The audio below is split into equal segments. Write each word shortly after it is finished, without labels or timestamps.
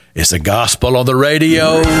It's a Gospel on the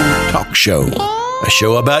Radio talk show. A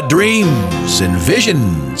show about dreams and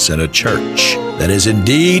visions and a church that is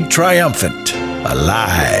indeed triumphant,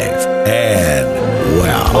 alive, and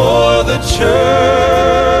well. For the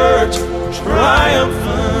church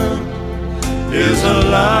triumphant is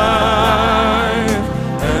alive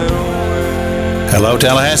and well. Hello,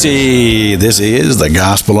 Tallahassee. This is the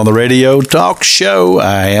Gospel on the Radio talk show.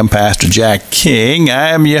 I am Pastor Jack King. I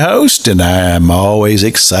am your host, and I am always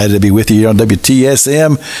excited to be with you here on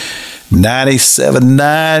WTSM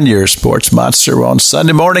 97.9, your sports monster. On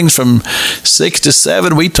Sunday mornings from 6 to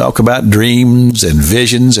 7, we talk about dreams and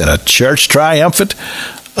visions and a church triumphant,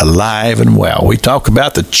 alive and well. We talk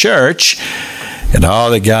about the church and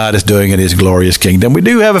all that God is doing in His glorious kingdom. We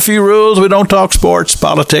do have a few rules. We don't talk sports,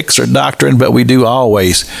 politics, or doctrine, but we do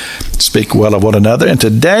always speak well of one another. And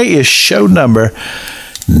today is show number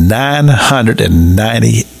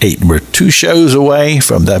 998. We're 2 shows away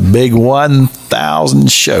from the big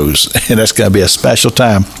 1,000 shows, and that's going to be a special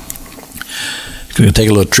time. We're going to take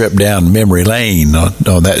a little trip down memory lane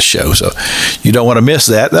on that show, so you don't want to miss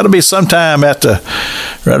that. That'll be sometime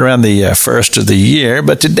right around the first of the year.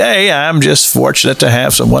 But today, I'm just fortunate to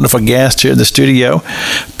have some wonderful guests here in the studio.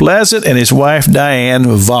 Pleasant and his wife, Diane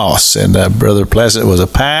Voss. And Brother Pleasant was a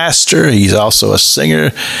pastor. He's also a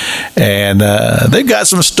singer. And they've got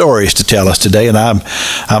some stories to tell us today, and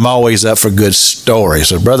I'm always up for good stories.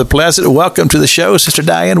 So, Brother Pleasant, welcome to the show. Sister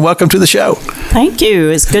Diane, welcome to the show. Thank you.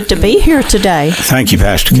 It's good to be here today. Thank you,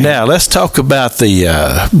 Pastor Ken. Now, let's talk about the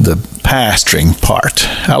pastoring part.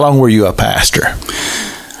 How long were you a pastor?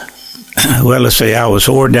 Well, let's see. I was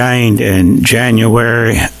ordained in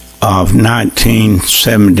January of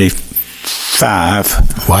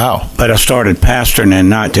 1975. Wow. But I started pastoring in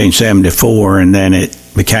 1974, and then it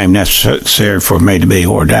became necessary for me to be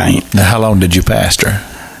ordained. Now, how long did you pastor?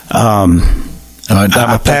 I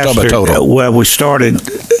pastored, total. Well, we started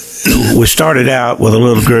out with a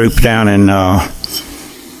little group down in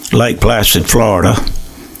Lake Placid, Florida,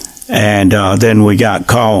 and then we got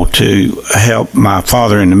called to help my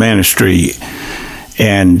father in the ministry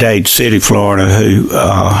in Dade City, Florida, who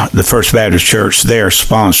the First Baptist Church there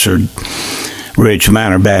sponsored Ridge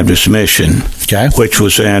Manor Baptist Mission, which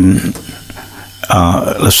was in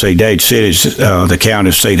Dade City is the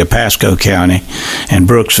county seat of Pasco County, and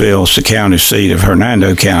Brooksville is the county seat of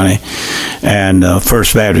Hernando County. And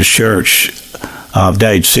First Baptist Church of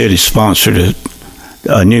Dade City sponsored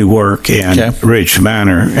a new work in Ridge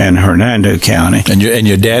Manor and Hernando County. And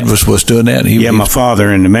your dad was doing that? My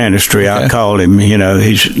father in the ministry. I called him,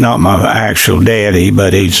 he's not my actual daddy,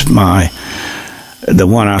 but he's the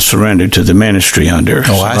one I surrendered to the ministry under.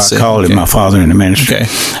 Oh, I see. I called him my father in the ministry.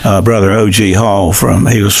 Brother O.G. Hall,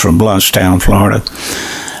 he was from Bluntstown, Florida.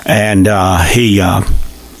 And he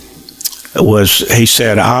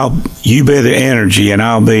said, you be the energy and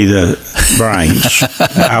I'll be the brains.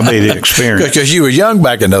 I'll be the experience. Because you were young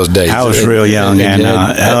back in those days. I was real young and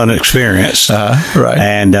unexperienced. Right.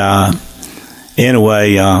 And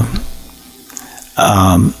anyway,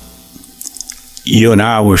 you and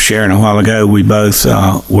I were sharing a while ago, we both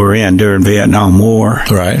were in during Vietnam War.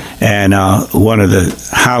 Right. And one of the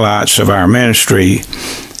highlights of our ministry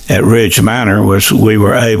at Ridge Manor was we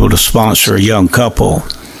were able to sponsor a young couple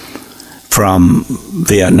from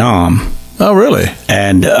Vietnam. Oh, really?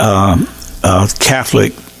 And a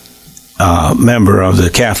Catholic member of the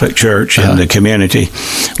Catholic Church in the community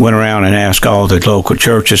went around and asked all the local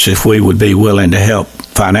churches if we would be willing to help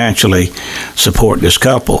financially support this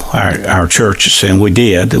couple, our churches, and we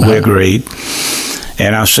did. We agreed.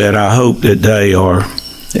 And I said, I hope that they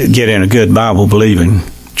get in a good Bible-believing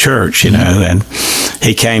church, and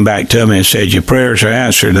he came back to me and said, your prayers are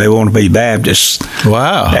answered. They want to be Baptists.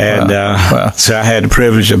 Wow. And so I had the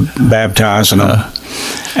privilege of baptizing them.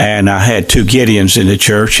 And I had 2 Gideons in the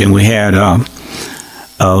church, and we had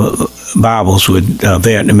Bibles with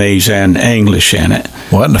Vietnamese and English in it.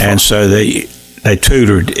 Wonderful. And so they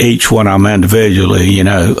tutored each one of them individually,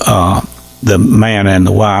 the man and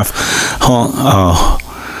the wife,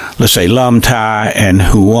 let's say Lum Tai and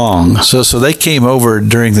Huong. So they came over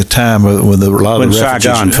during the time when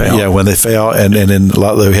Saigon fell. Yeah, when they fell, and then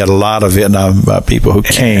we had a lot of Vietnam people who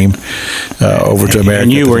came over to America.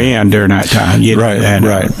 And you were in during that time, right? And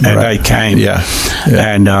they came. Yeah.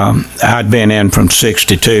 And I'd been in from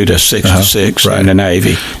 62 to 66 in the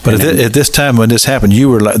Navy. But at this time when this happened, you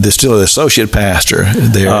were still an associate pastor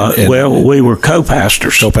there. Well, we were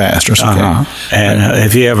co-pastors. Co-pastors. Okay. And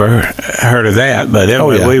have you ever heard of that? But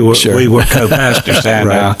we were co-pastors,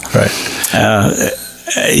 and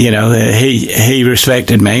he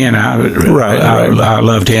respected me, and I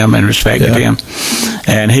loved him and respected him,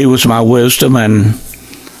 and he was my wisdom and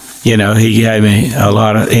he gave me a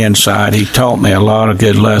lot of insight. He taught me a lot of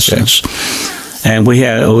good lessons. And we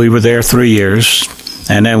were there 3 years,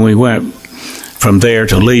 and then we went from there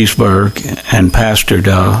to Leesburg and pastored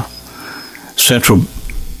Central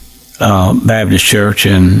Baptist Church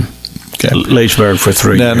in Leesburg for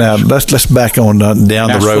 3 years. Now let's back on down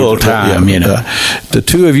That's the road. Full time, The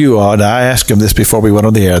two of you are. I asked them this before we went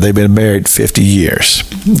on the air. They've been married 50 years,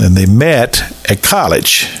 and they met at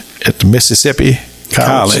college at the Mississippi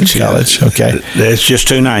College. Okay, it's just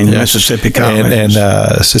two names, Mississippi College. And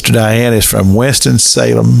Sister Diane is from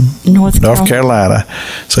Winston-Salem, North Carolina.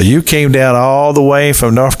 So you came down all the way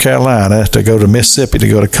from North Carolina to go to Mississippi to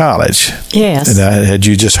go to college. Yes. And had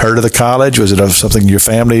you just heard of the college? Was it something your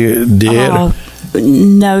family did?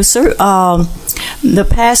 No, sir. The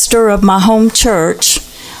pastor of my home church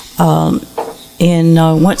in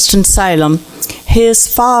Winston-Salem, his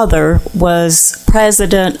father was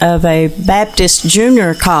president of a Baptist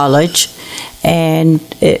junior college, and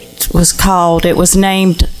it was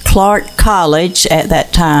named Clark College at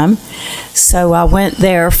that time. So I went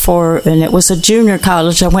there and it was a junior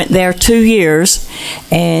college. I went there 2 years,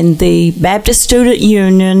 and the Baptist Student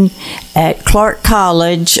Union at Clark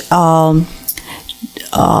College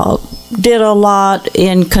did a lot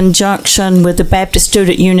in conjunction with the Baptist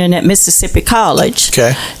Student Union at Mississippi College.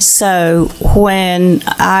 Okay. So when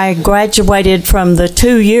I graduated from the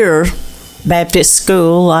 2-year Baptist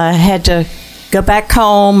school, I had to go back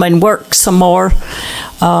home and work some more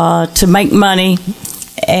to make money.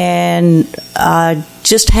 And I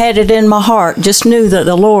just had it in my heart, just knew that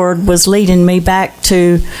the Lord was leading me back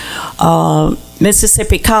to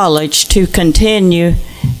Mississippi College to continue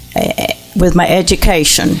with my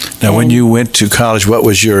education. Now, when you went to college, what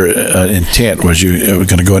was your intent? Was you going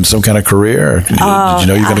to go into some kind of career? Or did you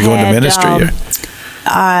know you were going to go into ministry?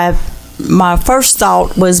 My first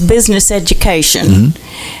thought was business education.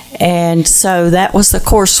 And so that was the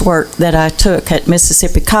coursework that I took at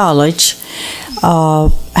Mississippi College.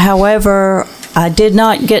 However, I did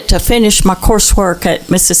not get to finish my coursework at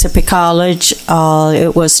Mississippi College.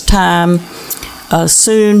 It was time.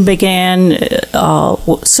 Soon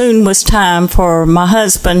was time for my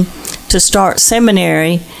husband to start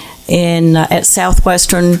seminary at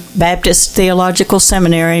Southwestern Baptist Theological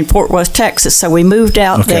Seminary in Fort Worth, Texas. So we moved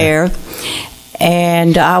out there,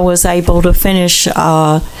 and I was able to finish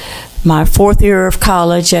my 4th year of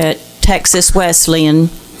college at Texas Wesleyan.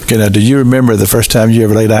 Okay, now, do you remember the first time you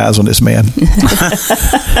ever laid eyes on this man?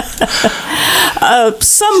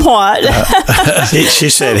 Somewhat. She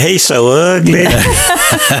said, "He's so ugly."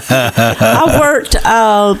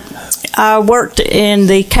 I worked in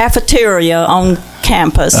the cafeteria on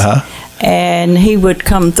campus, and he would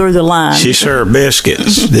come through the line. She served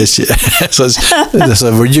biscuits. So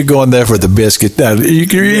were you going there for the biscuit? Now,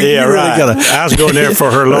 right. I was going there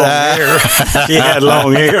for her long hair. She had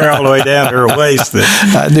long hair all the way down to her waist.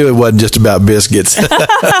 I knew it wasn't just about biscuits.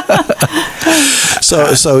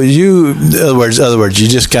 So you, in other words, you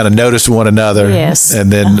just kind of noticed one another. Yes.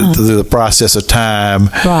 And then through the process of time.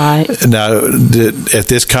 Right. Now, at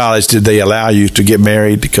this college, did they allow you to get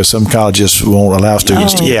married? Because some colleges won't allow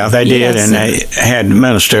students to. Yeah, they did, and they had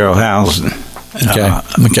ministerial housing. Okay.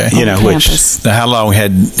 Which. Now, how long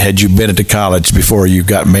had you been at the college before you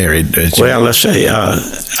got married? Well, let's see.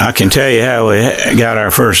 I can tell you how we got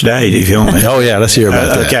our first date, if you want me. Oh yeah, let's hear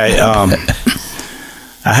about that. Okay.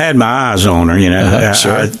 I had my eyes on her.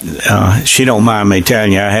 Sure. She don't mind me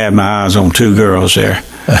telling you, I had my eyes on 2 girls there,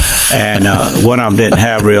 and one of them didn't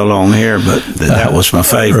have real long hair, but that was my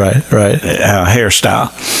favorite. Right.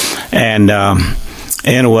 Hairstyle, and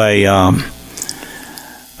anyway.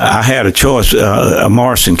 I had a choice. A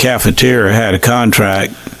Morrison Cafeteria had a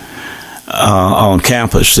contract on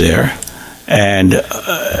campus there, and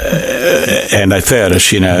they fed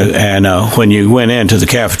us, And when you went into the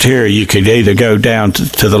cafeteria, you could either go down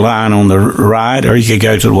to the line on the right, or you could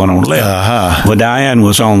go to the one on the left. Well, Diane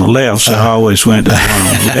was on the left, so I always went to the one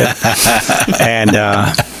on the left. And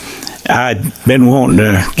I'd been wanting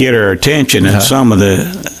to get her attention, and some of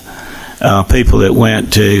the people that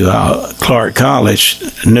went to Clark College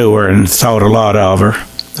knew her and thought a lot of her,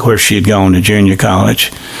 where she had gone to junior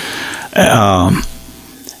college.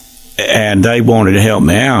 And they wanted to help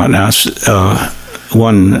me out. And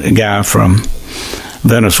one guy from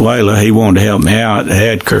Venezuela, he wanted to help me out,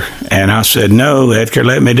 Edgar. And I said, "No, Edgar,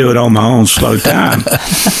 let me do it on my own slow time."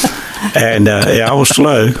 And I was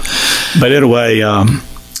slow. But anyway,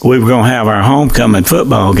 we were going to have our homecoming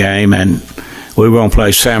football game, and we were going to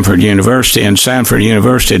play Sanford University, and Sanford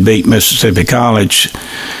University had beat Mississippi College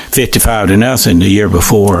 55-0 the year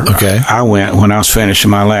before. Okay. I went when I was finishing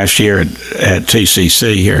my last year at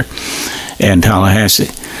TCC here in Tallahassee.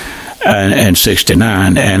 and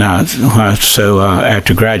 69. And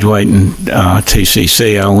after graduating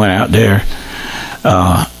TCC, I went out there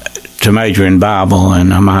to major in Bible,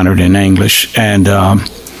 and I minored in English. And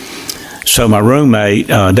so my roommate,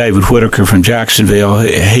 David Whitaker from Jacksonville,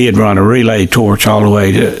 he had run a relay torch all the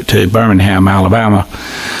way to Birmingham, Alabama,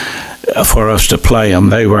 for us to play them.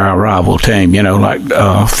 They were our rival team, like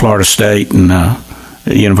Florida State and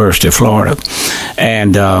the University of Florida.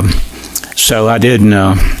 And so I didn't.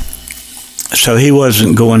 So he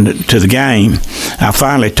wasn't going to the game. I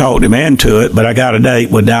finally talked him into it, but I got a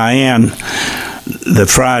date with Diane the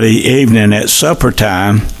Friday evening at supper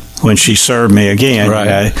time when she served me again,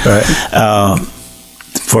 right.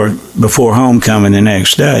 for before homecoming the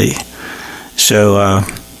next day. So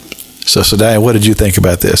Diane, what did you think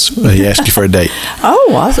about this? He asked you for a date.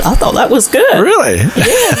 Oh, I thought that was good. Really?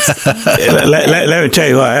 Yes. let me tell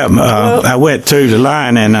you what happened. I went through the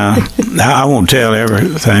line, and I won't tell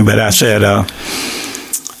everything, but I said,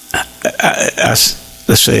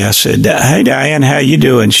 let's see, I said, "Hey, Diane, how you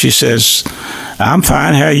doing?" She says, "I'm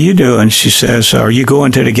fine. How you doing?" She says, "Are you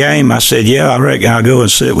going to the game?" I said, "Yeah, I reckon I'll go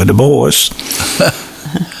and sit with the boys."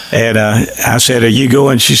 And I said, "Are you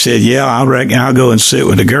going?" She said, "Yeah, I reckon I'll go and sit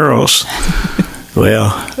with the girls."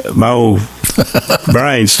 Well, my old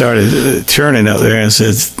brain started churning up there and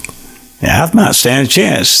said, "Yeah, I might stand a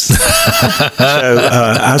chance." So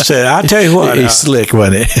I said, "I'll tell you what." He's slick,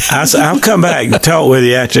 wasn't he? I said, "I'll come back and talk with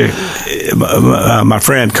you after my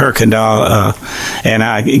friend Kirkendall and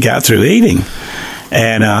I got through eating."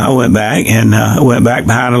 And I went back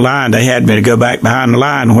behind the line. They had me to go back behind the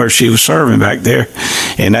line where she was serving back there,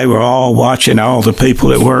 and they were all watching all the people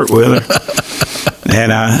that worked with her.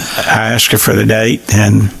 And I asked her for the date,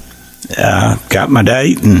 and got my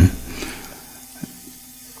date, and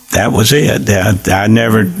that was it. I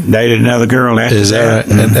never dated another girl after that. Is that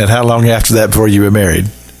right? And how long after that before you were married?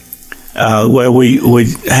 Well, we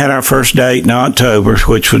had our first date in October,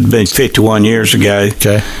 which would be 51 years ago.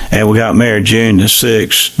 Okay. And we got married June the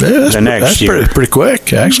 6th the next year. That's pretty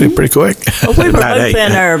quick, actually, pretty quick. Well, we were both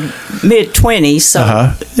in our mid-20s, so,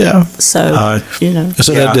 yeah. So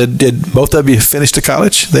Did both of you finish the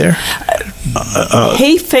college there?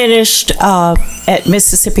 He finished at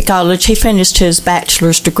Mississippi College. He finished his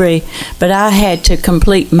bachelor's degree, but I had to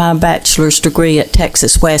complete my bachelor's degree at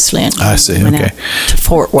Texas Wesleyan. I see, Went okay. out to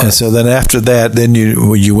Fort Worth. And so then after that, then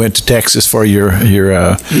you went to Texas for your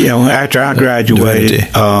after I graduated,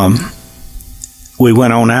 we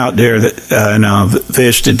went on out there and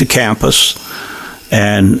visited the campus,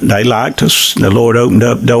 and they liked us. The Lord opened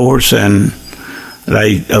up doors, and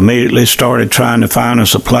they immediately started trying to find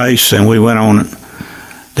us a place, and we went on.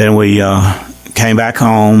 Then we came back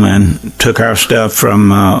home and took our stuff from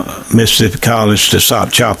Mississippi College to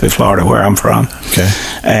Sockchoppy, Florida, where I'm from. Okay.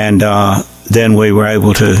 And then we were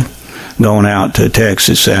able to go on out to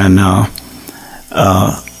Texas and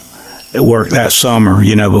work that summer,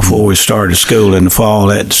 before we started school in the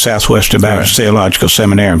fall at Southwestern Baptist Theological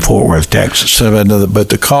Seminary in Fort Worth, Texas. So, but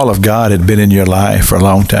the call of God had been in your life for a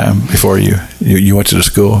long time before you went to the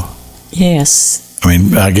school? Yes. I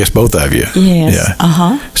mean, I guess both of you. Yes. Yeah.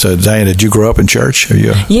 Uh-huh. So, Diane, did you grow up in church?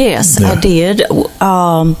 Yes, Yeah. I did.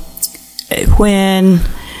 When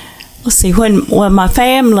my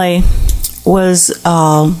family was...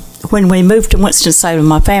 when we moved to Winston-Salem,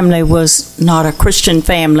 my family was not a Christian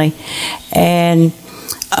family. And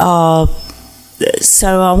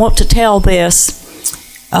so I want to tell this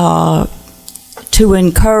to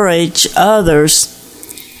encourage others.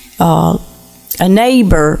 A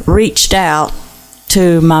neighbor reached out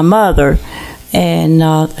to my mother, and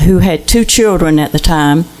who had 2 children at the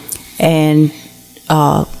time, and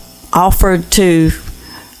offered to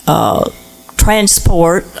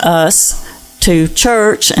transport us to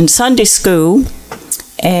church and Sunday school.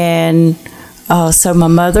 And so my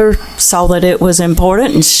mother saw that it was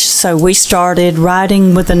important, and so we started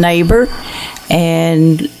riding with a neighbor.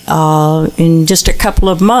 And in just a couple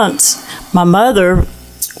of months, my mother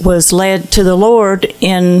was led to the Lord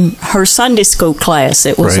in her Sunday school class.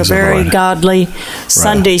 It was Praise a very godly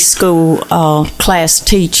Sunday school class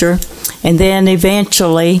teacher. And then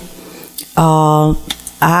eventually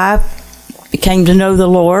I came to know the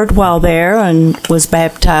Lord while there and was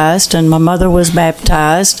baptized, and my mother was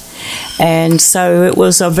baptized. And so it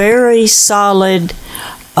was a very solid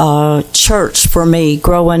church for me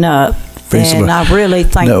growing up. And I really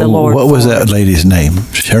thank the Lord. What was that lady's name?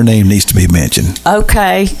 Her name needs to be mentioned.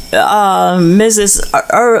 Okay.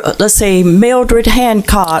 Mildred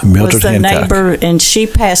Hancock was the neighbor, and she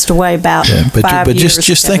passed away about 5 years ago.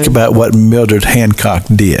 Just think about what Mildred Hancock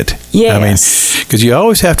did. Yes. I mean, because you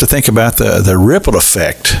always have to think about the ripple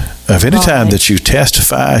effect Of any time that you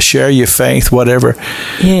testify, share your faith, whatever,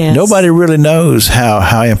 Yes. nobody really knows how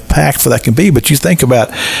impactful that can be. But you think about,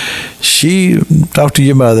 she talked to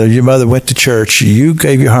your mother went to church, you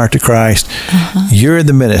gave your heart to Christ, you're in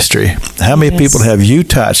the ministry. How many Yes. people have you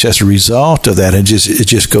touched as a result of that? It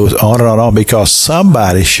just goes on and on and on because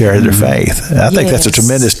somebody shared their faith. I think that's a Yes.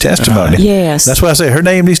 tremendous testimony. Yes. That's why I say her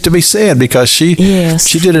name needs to be said, because she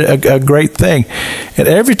did a great thing. And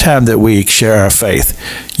every time that we share our faith,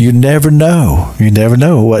 you never know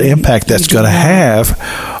what impact that's going to have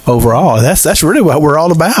overall. And that's really what we're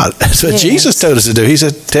all about. That's what Jesus told us to do. He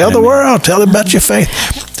said, tell the world, tell them about your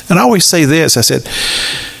faith. And I always say this, I said,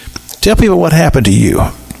 tell people what happened to you.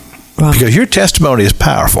 Right. Because your testimony is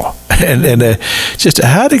powerful. And just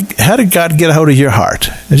how did God get a hold of your heart?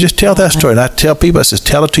 And just tell that story. And I tell people, I says,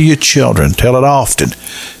 tell it to your children. Tell it often.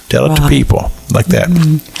 Tell it to people like that.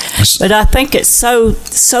 But I think it's so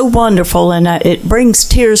wonderful, and it brings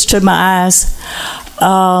tears to my eyes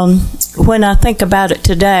when I think about it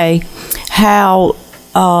today, how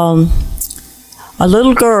a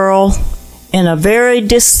little girl in a very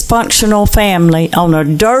dysfunctional family on a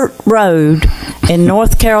dirt road in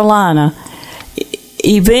North Carolina,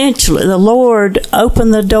 eventually the Lord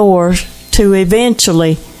opened the door to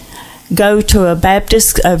eventually go to a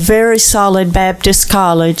very solid Baptist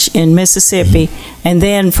college in Mississippi, and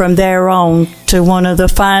then from there on to one of the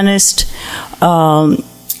finest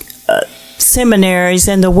seminaries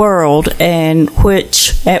in the world, and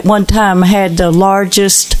which at one time had the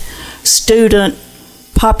largest student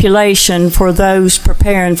population for those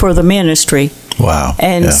preparing for the ministry. Wow.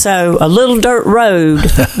 And so a little dirt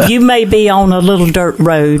road, you may be on a little dirt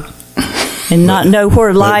road and not know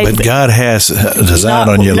where life... But God has a design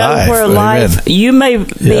on your life. Where life, you may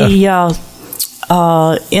be in a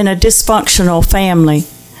dysfunctional family,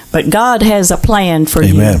 but God has a plan for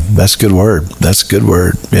you. Amen. That's a good word. That's a good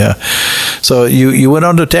word. Yeah. So you went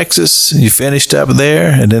on to Texas, you finished up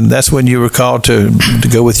there, and then that's when you were called to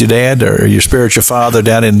go with your dad or your spiritual father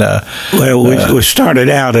down in... Well, we started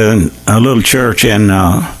out in a little church in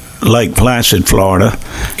Lake Placid, Florida,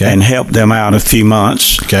 and helped them out a few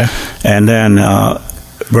months. Okay. And then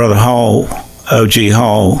Brother Hall, O.G.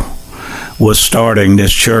 Hall, was starting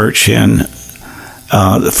this church in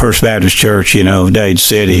the First Baptist Church, of Dade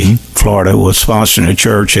City, Florida, was sponsoring a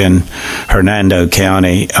church in Hernando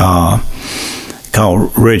County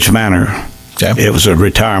called Ridge Manor. Okay. It was a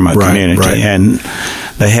retirement community, and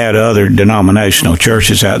they had other denominational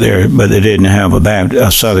churches out there, but they didn't have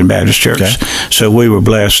a Southern Baptist church. Okay. So we were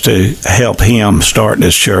blessed to help him start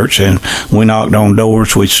this church, and we knocked on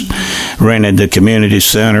doors. We rented the community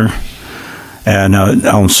center, and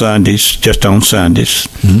on Sundays,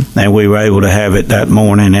 and we were able to have it that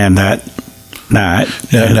morning and that night.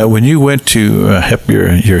 Now, when you went to help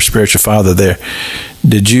your spiritual father there,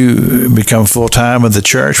 did you become full-time with the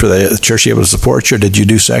church? Was the church able to support you, or did you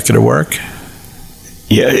do secular work?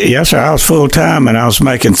 Yes, sir. I was full-time, and I was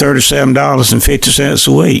making $37.50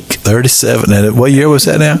 a week. 37. And what year was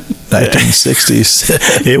that now?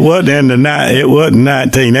 1960s. It wasn't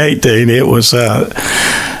 1918. It was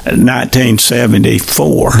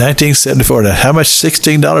 1974. 1974. Now, how much?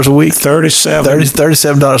 $16 a week?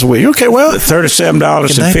 $37 a week. Okay, well,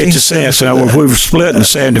 $37.50. And we were splitting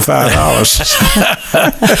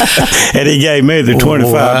 $75. And he gave me the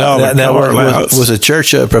 $25. Now, was the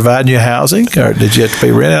church providing you housing, or did you have to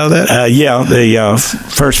pay rent out of that? The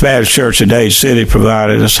First Baptist Church of Dade City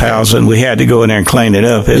provided us housing. We had to go in there and clean it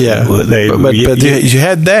up. But you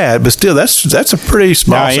had that, but still, that's a pretty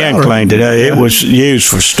small salary. I cleaned it up. It was used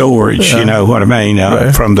for storage, you know what I mean,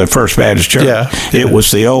 from the First Baptist Church. It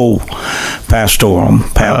was the old pastoral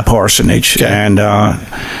parsonage, and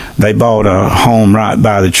they bought a home right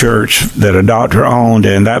by the church that a doctor owned,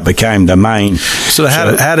 and that became the main. So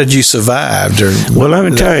how did you survive? Well, let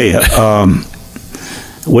me tell you,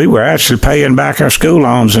 we were actually paying back our school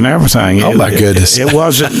loans and everything. Oh, my goodness. It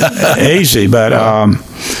wasn't easy, but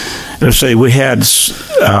let's see, we had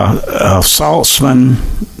a Saltzman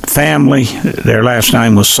family. Their last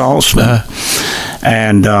name was Saltzman.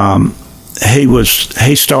 And he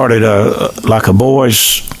started a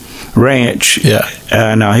boys' ranch.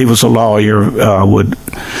 And he was a lawyer with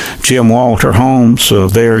Jim Walter Holmes, a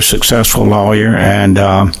very successful lawyer. And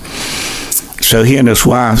so he and his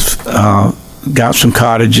wife got some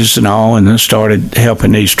cottages and all, and then started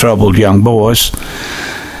helping these troubled young boys.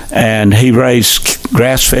 And he raised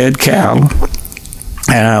grass-fed cattle.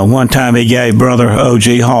 And one time he gave Brother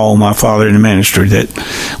O.G. Hall, my father in the ministry, that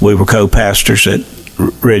we were co-pastors at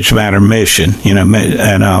Ridge Manor Mission,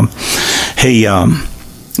 and he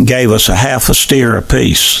gave us a half a steer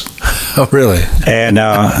apiece. Oh, really? And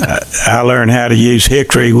I learned how to use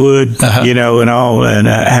hickory wood, and all, and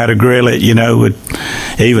how to grill it, with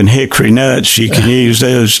even hickory nuts. You can use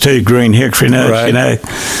those too, green hickory nuts, right.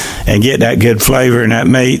 And get that good flavor in that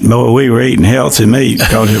meat. Boy, we were eating healthy meat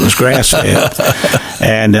because it was grass-fed.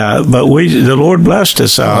 And but the Lord blessed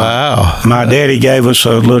us. Wow. My daddy gave us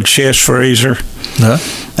a little chest freezer. I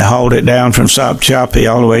hauled it down from Sop-Choppy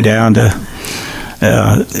all the way down to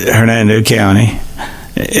Hernando County.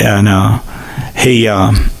 And he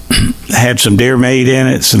had some deer meat in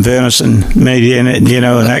it, some venison meat in it, and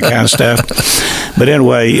that kind of stuff. But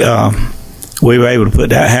anyway, we were able to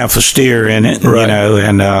put that half a steer in it, right.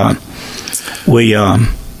 and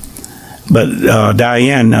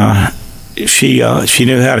Diane, she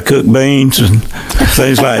knew how to cook beans and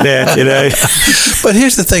things like that, But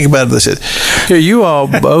here's the thing about this: here you all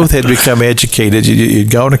both had become educated.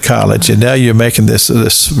 You'd gone to college, and now you're making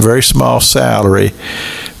this very small salary,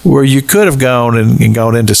 where you could have gone and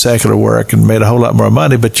gone into secular work and made a whole lot more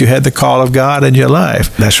money, but you had the call of God in your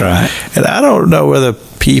life. That's right. And I don't know whether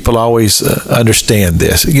people always understand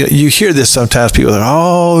this. You hear this sometimes. People are,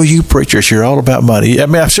 "Oh, you preachers, you're all about money." I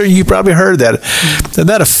mean, I'm sure you probably heard that, and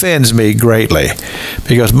that offends me greatly,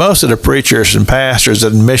 because most of the preachers and pastors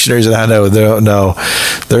and missionaries that I know,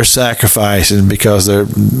 they're sacrificing because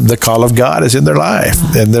the call of God is in their life,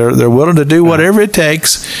 and they're willing to do whatever it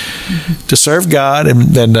takes to serve God,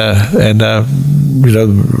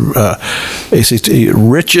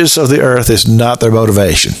 riches of the earth is not their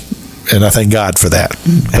motivation. And I thank God for that.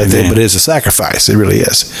 But it is a sacrifice. It really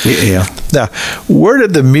is. Yeah. Now, where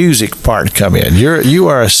did the music part come in? You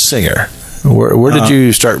are a singer. Where did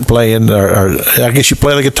you start playing? Or I guess you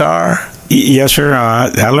play the guitar? Yes, sir.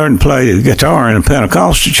 I learned to play the guitar in a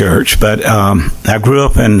Pentecostal church, but I grew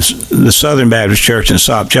up in the Southern Baptist Church in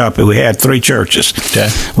Sop-Choppy. We had three churches. Okay.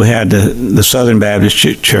 We had the Southern Baptist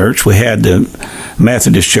Church, we had the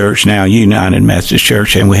Methodist Church, now United Methodist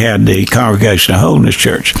Church, and we had the Congregation of Holiness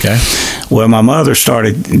Church. Okay. Well, my mother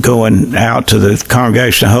started going out to the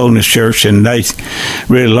Congregation of Holiness Church, and they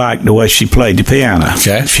really liked the way she played the piano.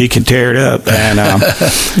 Okay. She could tear it up, and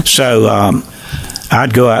so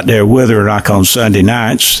I'd go out there with her like on Sunday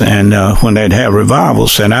nights, and when they'd have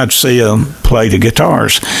revivals, and I'd see them play the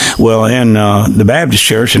guitars. Well, in the Baptist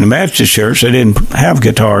church and the Methodist church, they didn't have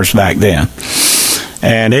guitars back then,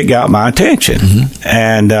 and it got my attention. Mm-hmm.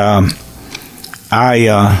 And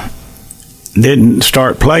I didn't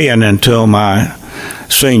start playing until my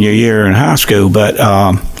senior year in high school, but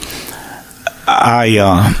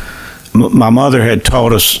my mother had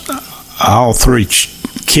taught us all three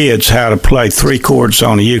kids how to play three chords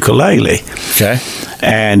on a ukulele. Okay.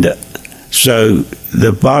 And so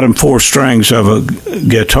the bottom four strings of a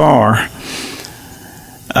guitar,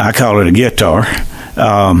 I call it a guitar,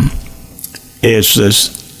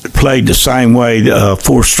 is played the same way a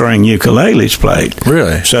four-string ukulele is played.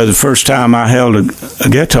 Really? So the first time I held a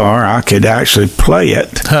guitar, I could actually play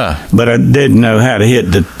it, but I didn't know how to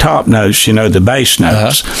hit the top notes, the bass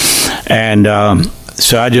notes. And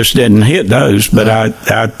so I just didn't hit those, but I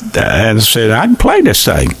said, I can play this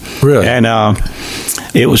thing. Really? And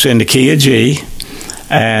it was in the key of G.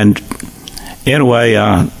 And anyway,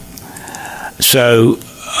 so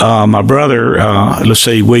my brother,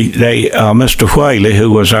 Mr. Whaley, who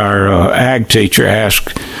was our ag teacher,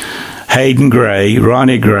 asked Hayden Gray,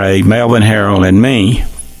 Ronnie Gray, Melvin Harrell, and me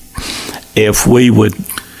if we would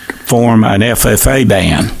form an FFA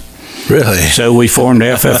band. Really? So we formed the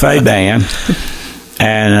FFA band.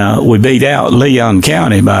 And we beat out Leon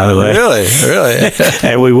County, by the way. Really?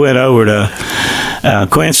 And we went over to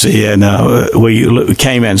Quincy, and we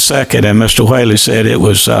came in second, and Mr. Whaley said it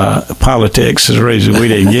was politics is the reason we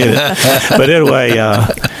didn't get it. But anyway,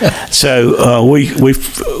 so we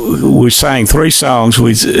sang three songs.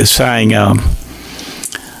 We sang Kneel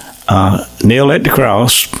at the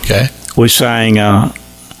Cross. Okay. We sang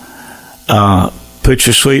Put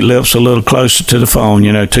Your Sweet Lips a Little Closer to the Phone,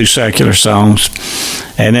 two secular songs.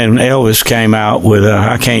 And then Elvis came out with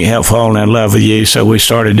I Can't Help Falling in Love with You, so we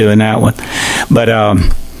started doing that one. But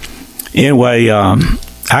anyway,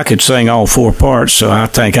 I could sing all four parts, so I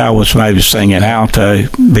think I was maybe singing alto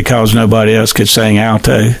because nobody else could sing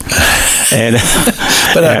alto. And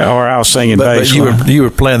or I was singing bass. But you were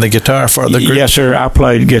playing the guitar for the group? Yes, sir. I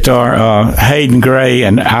played guitar. Hayden Gray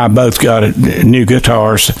and I both got new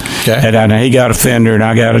guitars. Okay. And he got a Fender and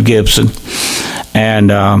I got a Gibson. And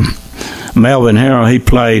Melvin Harrell, he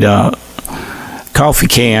played coffee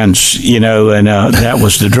cans, and that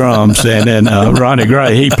was the drums. And then Ronnie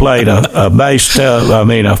Gray, he played a bass tub,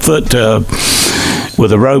 a foot tub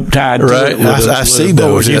with a rope tied to Right. it. I see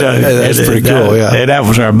those. You know, That's pretty cool, yeah. And that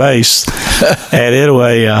was our bass. And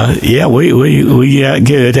anyway, we got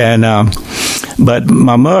good. And but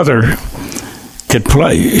my mother could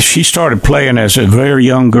play. She started playing as a very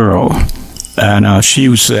young girl, and she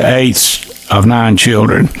was the 8th of 9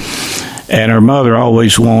 children. And her mother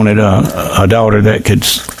always wanted a daughter that could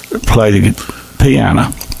play the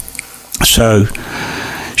piano. So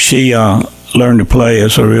she learned to play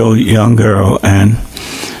as a real young girl, and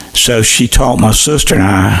so she taught my sister and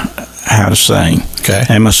I how to sing. Okay.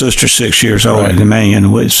 And my sister's 6 years older than me,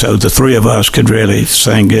 and so the three of us could really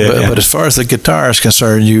sing good. But as far as the guitar is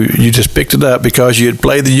concerned, you just picked it up because you had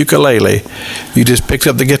played the ukulele. You just picked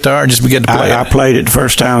up the guitar and just began to play I played it the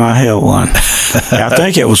first time I held one. I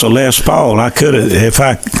think it was a Les Paul. I could have, if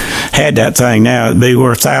I had that thing now, it'd be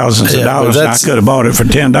worth thousands of dollars. And I could have bought it for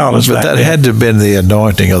 $10. But that had to have been the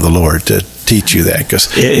anointing of the Lord to teach you that, because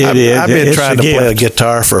I've been trying to play a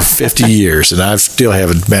guitar for 50 years and I still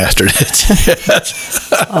haven't mastered it.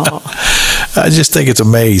 I just think it's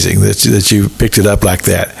amazing that you picked it up like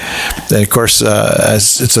that. And of course,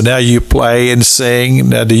 so now you play and sing.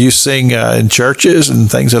 Now, do you sing in churches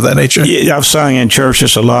and things of that nature? Yeah, I've sung in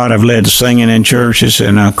churches a lot. I've led to singing in churches,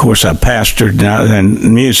 and of course I pastored,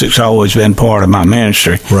 and music's always been part of my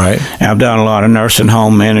ministry. Right. I've done a lot of nursing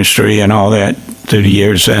home ministry and all that through the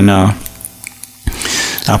years, and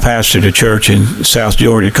I pastored a church in South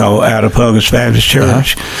Georgia called Attapugus Baptist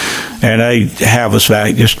Church, and they have us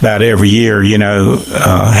back just about every year.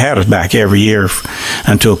 Had us back every year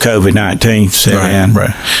until COVID-19 set in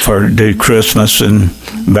for do Christmas and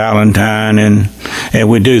Valentine, and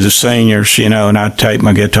we do the seniors. And I take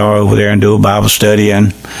my guitar over there and do a Bible study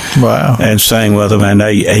and sing with them, and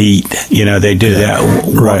they eat. They do that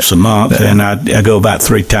once a month, and I go about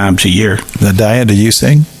 3 times a year. Now, Diane, do you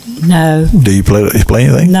sing? No. Do you play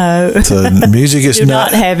anything? No. So music is do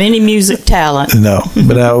not have any music talent. No.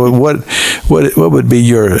 But now, what would be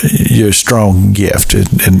your strong gift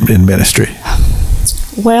in ministry?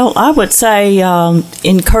 Well, I would say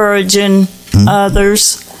encouraging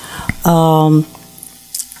others,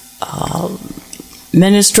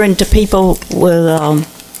 ministering to people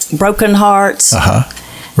with broken hearts.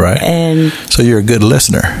 Right. And so you're a good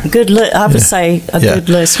listener. I would say a good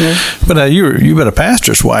listener. But now you've been a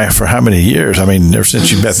pastor's wife for how many years? I mean, ever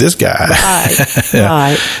since you met this guy.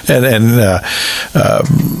 Right. And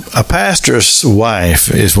a pastor's wife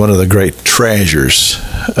is one of the great treasures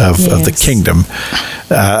of the kingdom.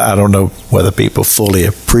 I don't know whether people fully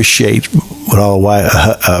appreciate what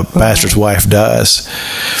a pastor's wife does,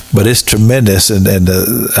 but it's tremendous. And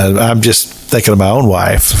I'm just thinking of my own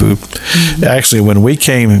wife, who actually, when we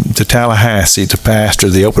came to Tallahassee to pastor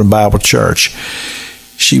the Open Bible Church,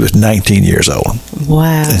 she was 19 years old.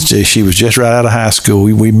 Wow. And she was just right out of high school.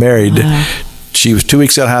 We married. Wow. She was 2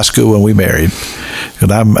 weeks out of high school when we married.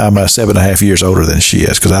 And I'm 7.5 years older than she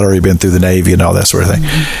is, because I'd already been through the Navy and all that sort of thing.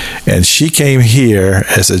 And she came here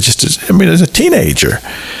as a teenager.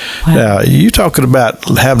 Wow. Now, you talking about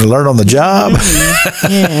having to learn on the job?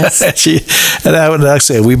 Yes. and like I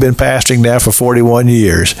said, we've been pastoring now for 41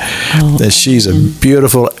 years. And she's a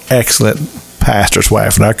beautiful, excellent pastor's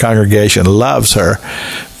wife, and our congregation loves her.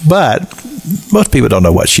 But most people don't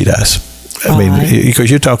know what she does. I mean, because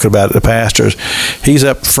you're talking about the pastors, he's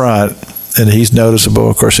up front and he's noticeable.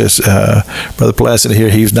 Of course, it's Brother Pleasant here.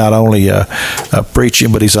 He's not only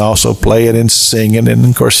preaching, but he's also playing and singing, and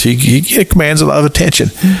of course, he commands a lot of attention.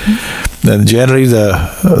 And generally,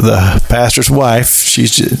 the pastor's wife,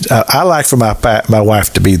 I like for my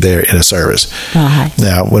wife to be there in a service.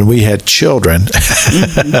 Now, when we had children,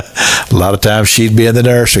 a lot of times she'd be in the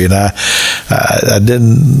nursery, and I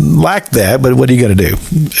didn't like that. But what are you going to do?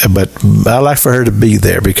 But I like for her to be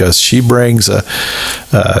there, because she brings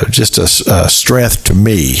just a strength to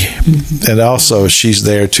me, and also she's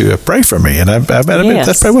there to pray for me. And that's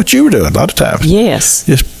probably what you were doing a lot of times. Yes.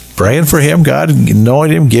 Just praying for him, God,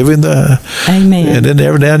 anoint him, give him the Amen. And then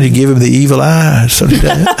every now and then you give him the evil eye, something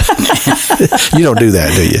like that. You don't do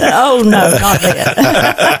that, do you? Oh, no, not that.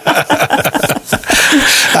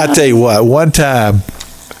 I tell you what, one time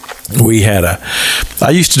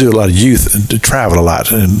I used to do a lot of youth and to travel a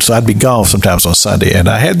lot, and so I'd be gone sometimes on Sunday, and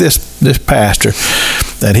I had this pastor,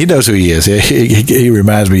 and he knows who he is. He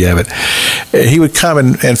reminds me of it. He would come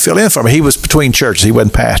and fill in for me. He was between churches. He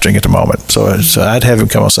wasn't pastoring at the moment, so I'd have him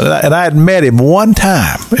come on Sunday. And I had met him one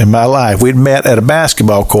time in my life. We'd met at a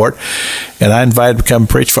basketball court, and I invited him to come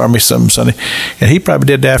preach for me some Sunday, and he probably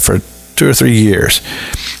did that for 2 or 3 years.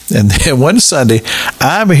 And then one Sunday,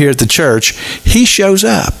 I'm here at the church. He shows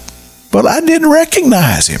up. Well, I didn't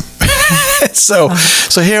recognize him. So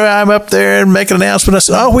here I'm up there and making an announcement. I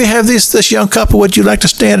said, "Oh, we have this young couple. Would you like to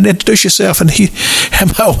stand and introduce yourself?" And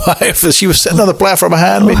my wife, she was sitting on the platform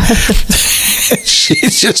behind me. She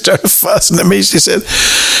just started fussing at me. She said,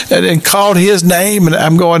 and then called his name, and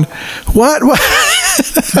I'm going, "What?"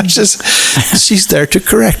 She's there to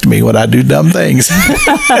correct me when I do dumb things.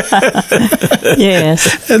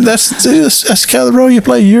 Yes. And that's kind of the role you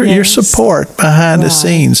play. Your support behind the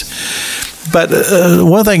scenes. But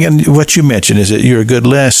one thing, and what you mentioned, is that you're a good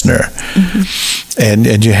listener,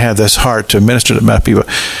 and you have this heart to minister to my people.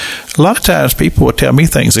 A lot of times, people will tell me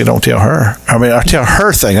things they don't tell her. I tell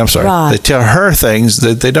her things. I'm sorry. Right. They tell her things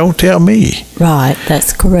that they don't tell me. Right.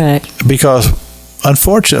 That's correct. Because,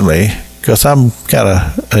 unfortunately, because I'm kind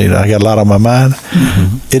of, I got a lot on my mind.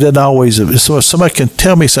 It doesn't always. So if somebody can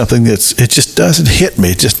tell me something it just doesn't hit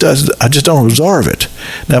me. It just doesn't. I just don't absorb it.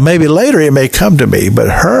 Now, maybe later it may come to me, but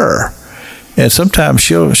her. And sometimes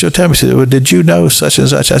she'll tell me, she said, "Well, did you know such and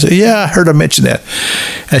such?" I said, "Yeah, I heard her mention that."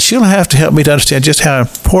 And she'll have to help me to understand just how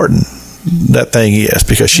important that thing is,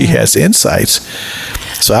 because she has insights.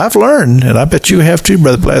 So I've learned, and I bet you have too,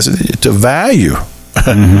 Brother Blessed, to value.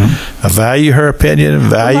 I value her opinion and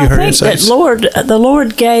value her insights. That the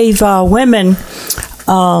Lord gave women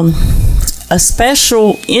a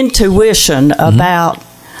special intuition about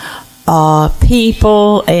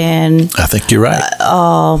people, and I think you're right.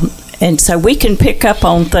 and so we can pick up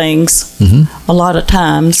on things a lot of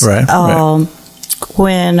times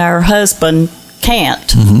when our husband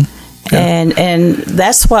can't. And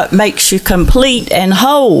that's what makes you complete and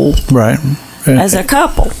whole as a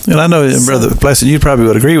couple. And I know, Brother Blessed, you probably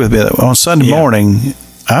would agree with me that on Sunday morning,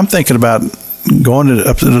 I'm thinking about going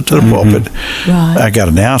up to the pulpit. I got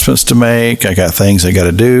announcements to make. I got things I got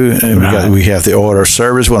to do. And we have the order of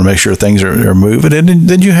service. We want to make sure things are moving. And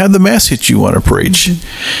then you have the message you want to preach.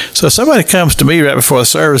 So if somebody comes to me right before the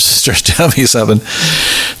service, starts telling me something,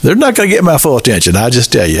 they're not going to get my full attention. I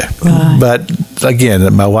just tell you. But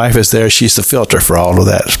again, my wife is there. She's the filter for all of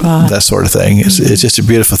that sort of thing. It's just a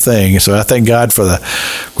beautiful thing. So I thank God for the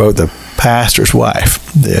pastor's wife,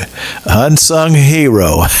 the unsung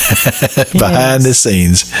hero behind the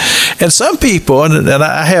scenes. And some people, and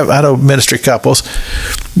I know ministry couples,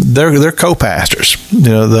 they're co-pastors.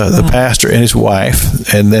 The pastor and his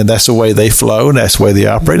wife, and then that's the way they flow, and that's the way they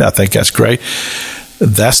operate. I think that's great.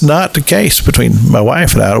 That's not the case between my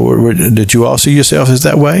wife and I. Did you all see yourselves as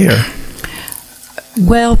that way, or?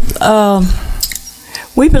 Well,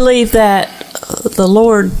 we believe that the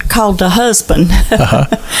Lord called the husband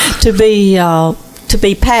to be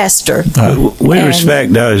pastor. We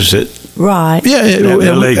respect those that. Right. Yeah,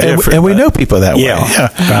 and we know people that way.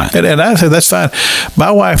 Right. And I said, that's fine.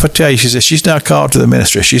 My wife will tell you, she says, she's not called to the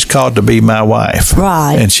ministry. She's called to be my wife.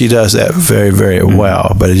 Right. And she does that very, very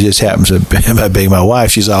well. But it just happens to by being my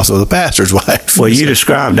wife, she's also the pastor's wife. Well, you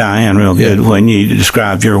described Diane real good when you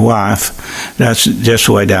described your wife. That's just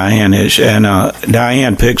the way Diane is. And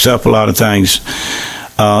Diane picks up a lot of things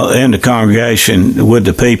in the congregation with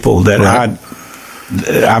the people that I'm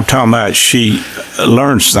talking about. She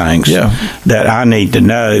learns things that I need to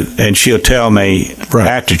know, and she'll tell me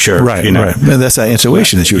after church. Right. And that's that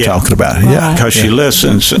intuition that you were talking about. Because she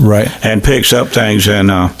listens and picks up things. And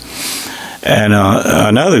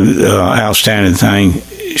another outstanding thing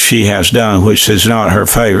she has done, which is not her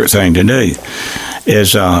favorite thing to do,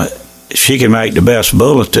 is she can make the best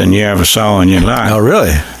bulletin you ever saw in your life. Oh,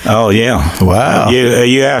 really? Oh, yeah. Wow.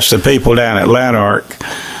 You ask the people down at Lanark,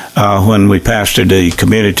 when we pastored the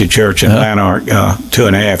community church in Lanark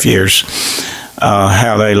 2.5 years,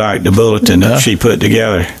 how they liked the bulletin that she put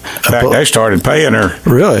together. In fact, they started paying her.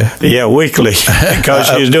 Really? Yeah, weekly, because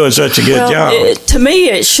she was doing such a good job. To me,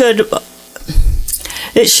 it should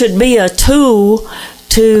be a tool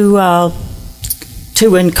to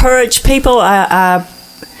encourage people. I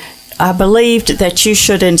believed that you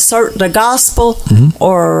should insert the gospel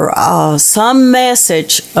or some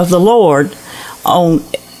message of the Lord on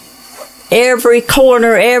every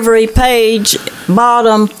corner, every page,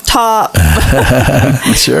 bottom, top.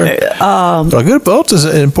 Sure. A good bulletin is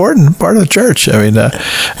an important part of the church. I mean,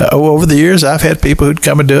 over the years, I've had people who'd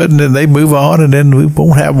come and do it, and then they move on, and then we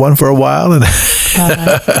won't have one for a while. And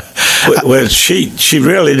well, she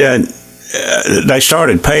really didn't. They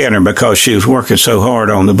started paying her because she was working so hard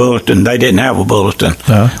on the bulletin. They didn't have a bulletin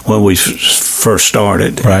when we first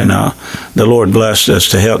started. Right. And the Lord blessed us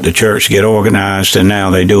to help the church get organized, and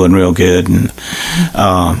now they're doing real good. And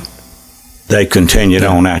they continued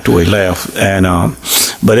on after we left. And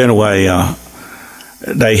but anyway,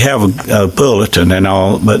 they have a bulletin and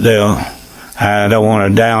all, but they'll I don't want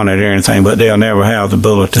to down it or anything, but they'll never have the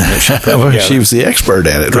bulletin that she put together. She was the expert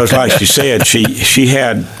at it. Because like she said, she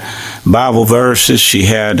had Bible verses, she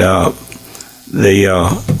had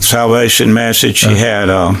the salvation message, she had,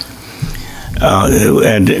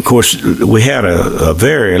 and of course, we had a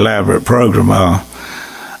very elaborate program.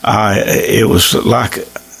 It was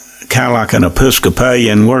kind of like an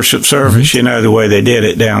Episcopalian worship service, you know, the way they did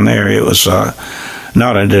it down there. It was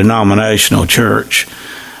not a denominational church.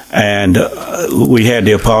 And we had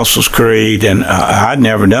the Apostles' Creed, and I'd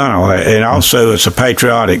never done all that. And also, it's a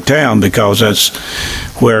patriotic town because that's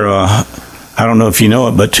where, I don't know if you know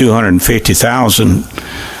it, but 250,000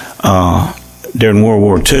 during World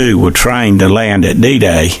War II were trained to land at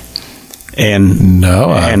D-Day in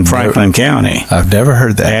Franklin County. I've never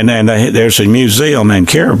heard that. And there's a museum in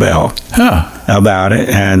Carabel about it,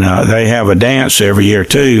 and they have a dance every year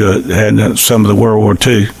too. And some of the World War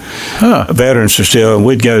II veterans are still. And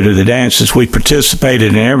we'd go to the dances. We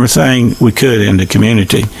participated in everything we could in the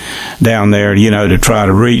community down there, you know, to try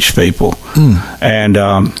to reach people. And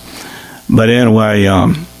but anyway,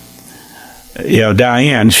 you know,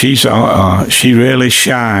 Diane, she really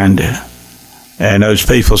shined. And those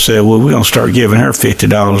people said, well, we're going to start giving her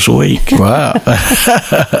 $50 a week. Wow.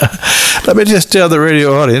 Let me just tell the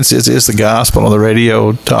radio audience, it's the Gospel on the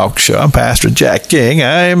Radio talk show. I'm Pastor Jack King.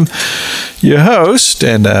 I'm your host,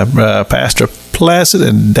 and Pastor Pleasant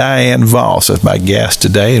and Diane Voss is my guest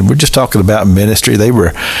today, and we're just talking about ministry. They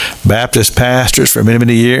were Baptist pastors for many,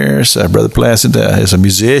 many years. Brother Pleasant is a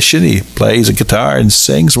musician. He plays a guitar and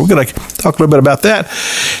sings. We're going to talk a little bit about that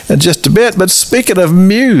in just a bit. But speaking of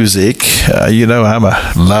music, you know, I'm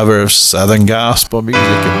a lover of Southern gospel music,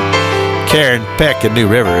 and Karen Peck in New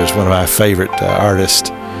River is one of my favorite artists.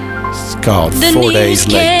 It's called 4 Days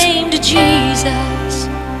Late. Came to Jesus.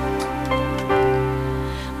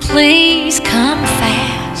 Please come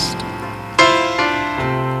fast.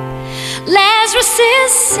 Lazarus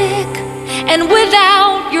is sick, and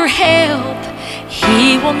without your help,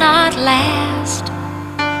 he will not last.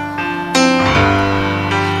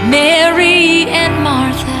 Mary and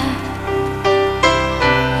Martha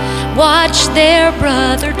watched their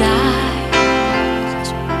brother die.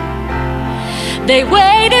 They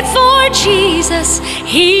waited for Jesus,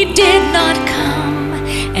 he did not come,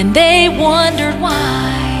 and they wondered why.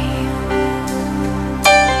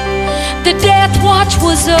 The death watch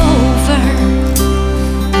was over,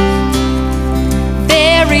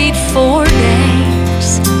 buried 4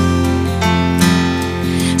 days.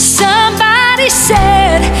 Somebody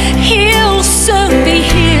said, he'll soon be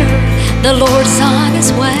here, the Lord's on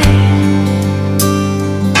his way.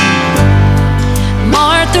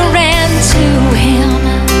 Martha ran to him,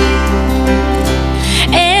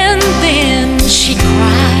 and then she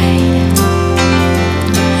cried,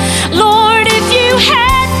 Lord, if you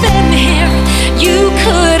had been here, you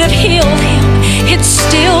could have healed him, he'd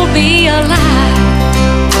still be alive.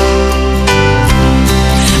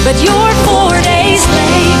 But you're 4 days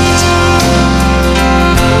late,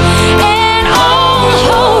 and all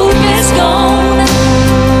hope is gone.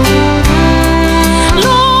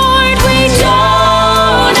 Lord, we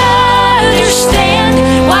don't understand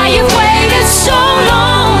why you've waited so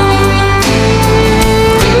long.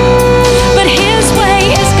 But his way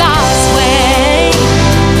is God's way,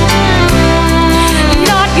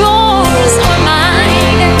 not yours or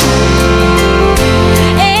mine.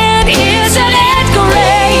 And isn't it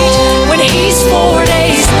great when he's 4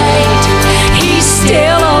 days late, he's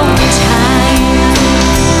still on time.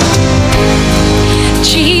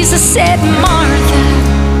 Jesus said, Martha,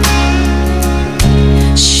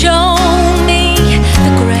 show me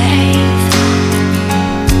the grave.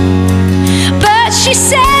 But she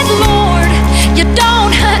said, Lord, you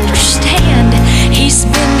don't understand, he's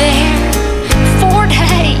been there 4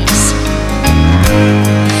 days.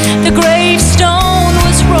 The gravestone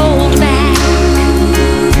was rolled back,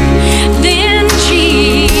 then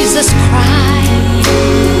Jesus cried,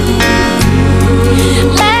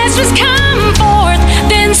 Lazarus, come forth.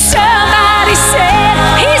 Then somebody said,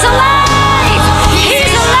 he's alive,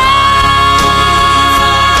 he's alive.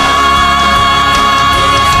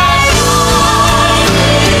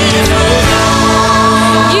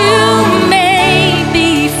 You may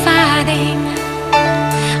be fighting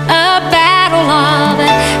a battle of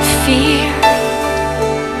fear.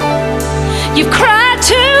 You've cried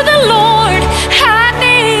to the Lord, I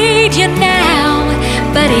need you now,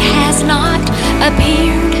 but he has not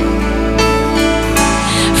appeared.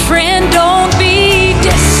 Friend, don't be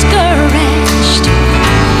discouraged,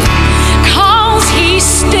 'cause he's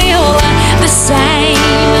still the same.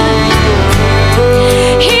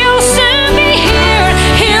 He'll soon be here,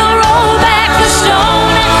 he'll roll back the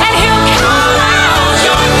stone, and he'll come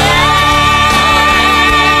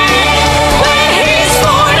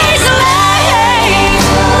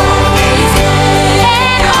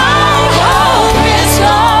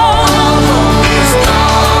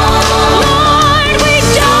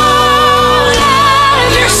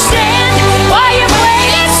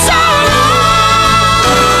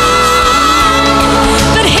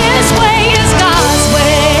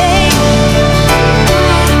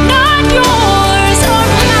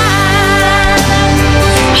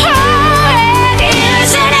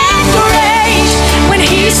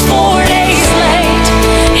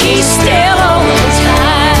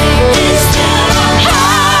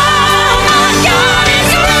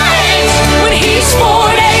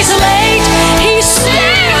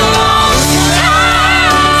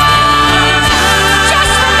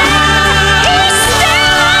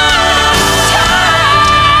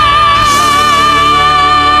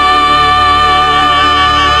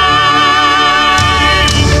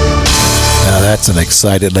That's an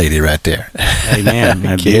excited lady right there. Amen.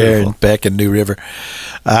 That's Karen beautiful. Beck in New River.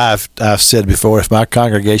 I've said before, if my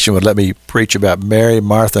congregation would let me preach about Mary,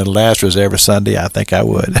 Martha, and Lazarus every Sunday, I think I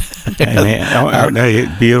would.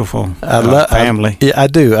 Amen. Beautiful. I love family. Yeah, I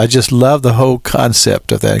do. I just love the whole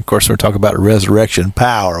concept of that. Of course, we're talking about resurrection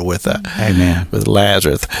power with Amen. with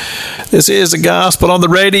Lazarus. This is the Gospel on the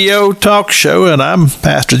Radio talk show, and I'm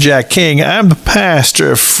Pastor Jack King. I'm the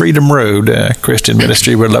pastor of Freedom Road Christian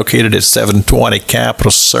Ministry. We're located at 720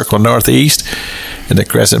 Capitol Circle Northeast in the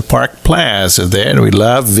Crescent Park Plaza there, and we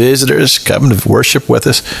love visitors coming to worship with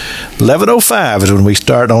us. 11:05 is when we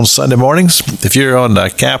start on Sunday mornings. If you're on the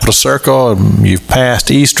Capitol Circle and you've passed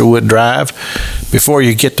Easterwood Drive, before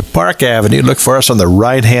you get to Park Avenue, look for us on the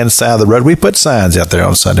right-hand side of the road. We put signs out there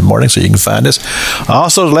on Sunday morning so you can find us.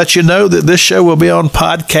 Also, to let you know that this show will be on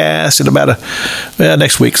podcast in about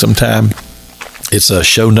next week sometime. It's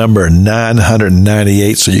show number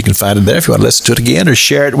 998, so you can find it there if you want to listen to it again or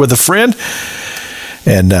share it with a friend.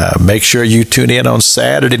 And make sure you tune in on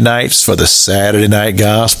Saturday nights for the Saturday Night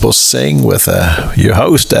Gospel Sing with your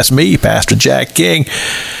host. That's me, Pastor Jack King.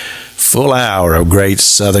 Full hour of great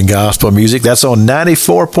Southern gospel music. That's on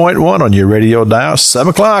 94.1 on your radio dial, 7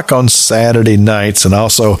 o'clock on Saturday nights. And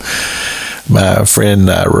also my friend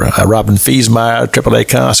Robin Fiesmeyer, AAA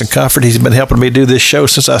Constant Comfort, he's been helping me do this show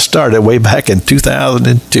since I started way back in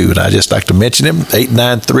 2002. And I just like to mention him,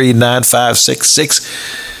 893-9566.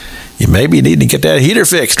 You maybe need to get that heater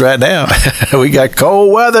fixed right now. We got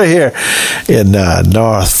cold weather here in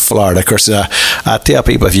North Florida. Of course, I tell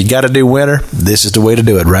people, if you got to do winter, this is the way to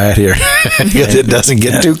do it right here. Because it doesn't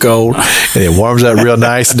get too cold, and it warms up real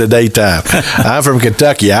nice in the daytime. I'm from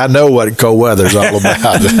Kentucky. I know what cold weather is all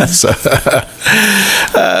about. So,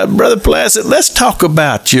 Brother Placid, let's talk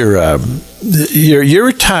about you're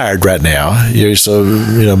retired right now. You're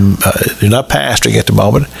not pastoring at the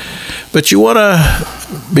moment, but you want to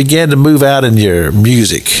begin to move out in your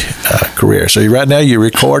music career. So right now you're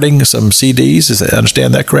recording some CDs. Does I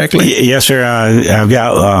understand that correctly? Yes, sir. I've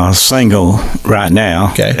got a single right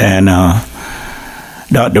now. Okay. And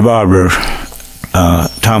Dr. Barbara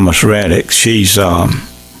Thomas Reddick, she's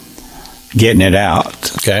getting it out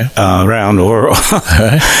around the world.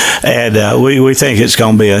 And we think it's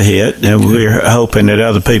going to be a hit, and we're hoping that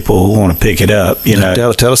other people will want to pick it up.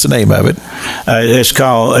 Tell us the name of it.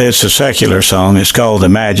 It's a secular song. It's called The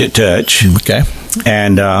Magic Touch. Okay.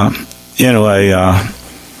 And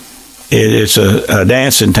it's a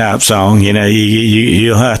dancing type song.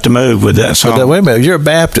 You'll have to move with that song. But wait a minute, you're a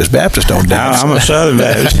Baptist. Baptists don't dance. I'm a Southern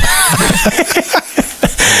Baptist.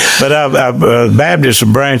 But Baptists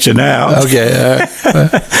are branching out. Okay.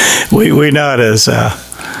 We're not as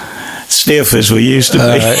stiff as we used to be. All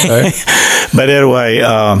right. But anyway,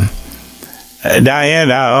 Diane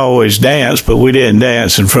and I always danced, but we didn't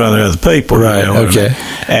dance in front of other people. Right, okay.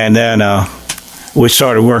 And then we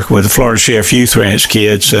started working with the Florida Sheriff Youth Ranch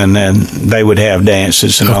kids, and then they would have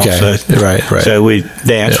dances and all. So, right. So we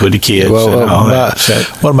danced with the kids and all that.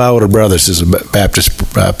 One of my older brothers is a Baptist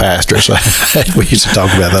pastor, so we used to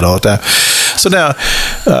talk about that all the time. So now,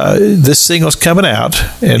 this single's coming out,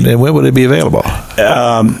 and when would it be available?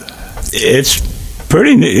 It's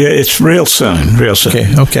real soon.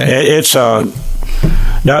 Okay. It's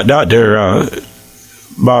Dr.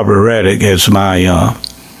 Barbara Reddick is my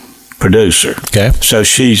producer. Okay. So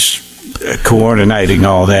she's coordinating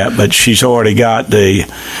all that, but she's already got the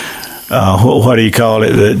what do you call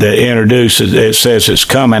it? The introduce. It says it's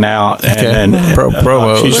coming out, and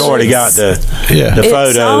promo. She's already got the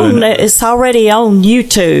photo. It's already on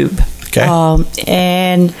YouTube. Okay.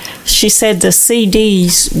 And she said the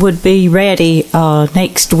CDs would be ready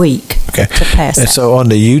next week. Okay. To pass. And so on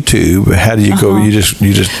the YouTube, how do you go? You just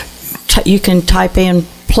you can type in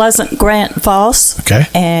Pleasant Grant Voss. Okay.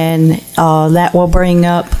 And that will bring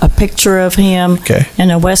up a picture of him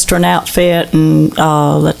in a Western outfit, and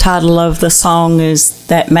the title of the song is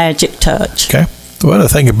That Magic Touch. Okay. Well, the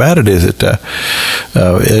thing about it is that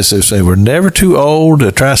as they say, we're never too old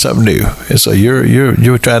to try something new. And so you're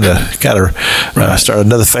trying to kind of start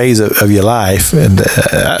another phase of your life, and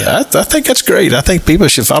I think that's great. I think people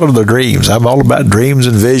should follow their dreams. I'm all about dreams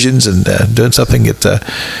and visions and doing something that.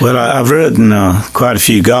 Well, I've written quite a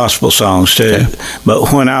few gospel songs too,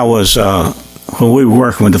 but when I was. When we were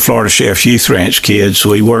working with the Florida Sheriff Youth Ranch kids,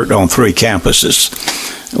 we worked on 3 campuses.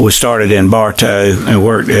 We started in Bartow and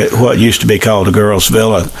worked at what used to be called the Girls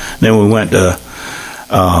Villa. Then we went to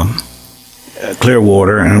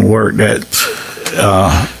Clearwater and worked at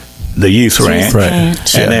the youth ranch,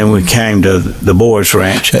 Ranch. and then we came to the boys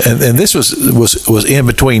ranch. And this was in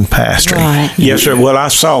between pastoring. Right. Yes, sir. Well, I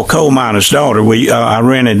saw Coal Miner's Daughter. I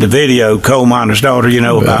rented the video Coal Miner's Daughter,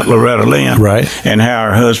 about Loretta Lynn, Right. and how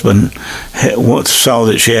her husband saw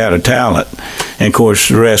that she had a talent, and of course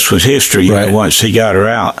the rest was history. Right. Once he got her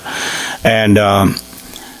out, and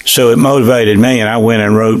so it motivated me, and I went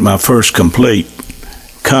and wrote my first complete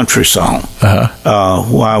country song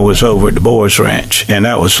while I was over at the boys ranch, and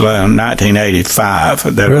that was in 1985.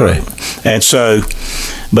 Really? And so,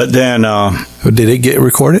 but then Did it get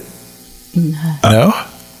recorded? No.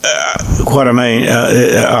 what I mean,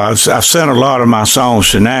 I've sent a lot of my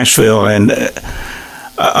songs to Nashville, and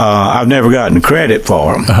I've never gotten credit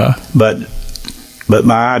for them. But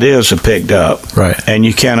my ideas have picked up, Right. And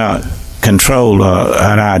you cannot control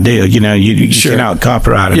an idea. You Sure. cannot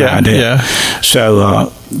copyright an Yeah, idea. yeah.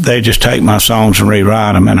 So they just take my songs and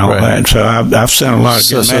rewrite them and all Right. that. So I've sent a lot of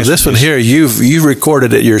good So messages. this one here, you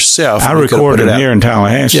recorded it yourself. I You could've recorded put it them out. here in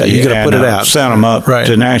Tallahassee. Yeah, you gotta put it out. Sent them up Right.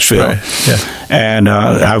 to Nashville. Right. Yeah. And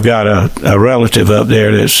I've got a relative up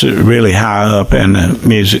there that's really high up in the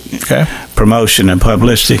music Okay. promotion and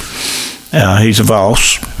publicity. He's a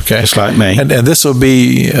boss, Okay. just like me. And this will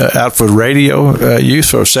be out for radio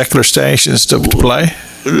use for secular stations to play.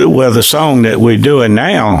 Well, the song that we're doing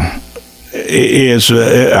now is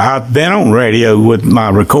I've been on radio with my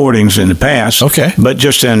recordings in the past. Okay. But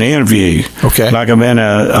just in an interview. Okay. Like I've been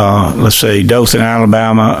let's see, Dothan,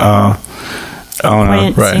 Alabama, on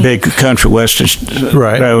a Quincy. big country western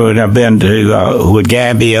Right. road. I've been to with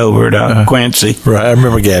Gabby over at Quincy. Right. I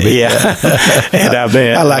remember Gabby. Yeah. And I've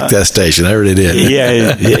been. I like that station. I really did.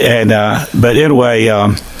 Yeah, and but anyway,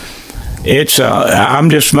 it's I'm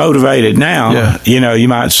just motivated now. Yeah. You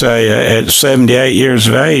might say at 78 years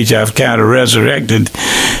of age, I've kind of resurrected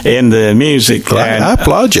in the music. Well, I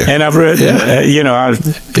applaud you. And I've read, I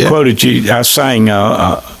quoted you. I sang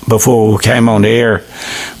before we came on the air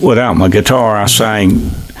without my guitar. I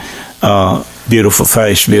sang. Beautiful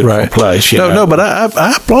face, beautiful place. No, but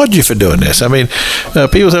I applaud you for doing this. I mean,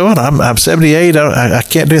 people say, "Well, I'm 78. I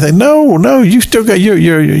can't do anything." No, you still got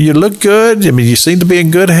you look good. I mean, you seem to be in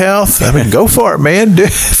good health. I mean, go for it, man.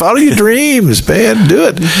 Follow your dreams, man. Do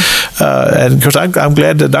it. And of course, I'm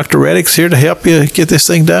glad that Dr. Reddick's here to help you get this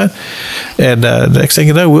thing done. And next thing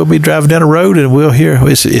you know, we'll be driving down the road and we'll hear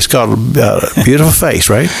it's called "Beautiful Face,"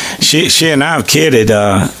 right? She and I have kidded.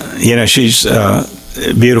 She's.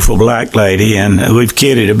 Beautiful black lady, and we've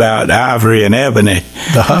kidded about ivory and ebony.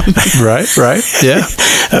 Right, yeah.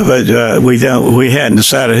 But we hadn't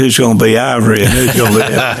decided who's going to be ivory and who's going to be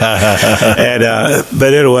ebony.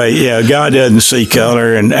 But anyway, yeah, God doesn't see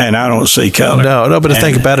color, and I don't see color. No, but the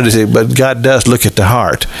thing about it is, but God does look at the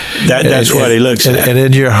heart. That's what He looks at. And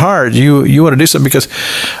in your heart, you want to do something, because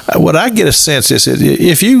what I get a sense is that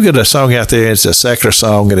if you get a song out there, it's a secular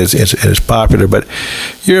song and it's popular, but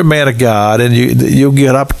you're a man of God, and you'll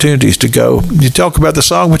get opportunities to go. You talk about the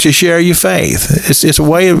song, but you share your faith. It's a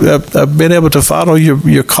way of being able to follow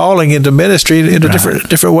your calling into ministry in a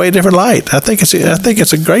different way, different light. I think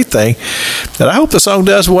it's a great thing, and I hope the song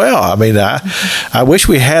does well. I mean, I wish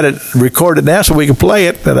we had it recorded now so we can play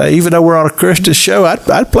it. But even though we're on a Christian show,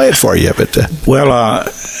 I'd play it for you. But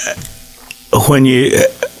when you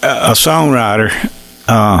a songwriter.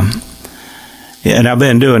 And I've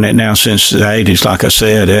been doing it now since the 80s, like I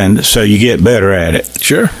said, and so you get better at it.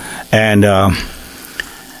 Sure. And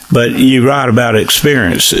but you write about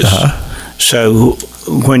experiences. So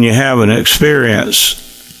when you have an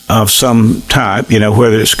experience of some type,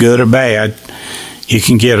 whether it's good or bad, you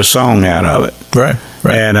can get a song out of it. Right.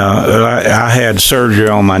 And I had surgery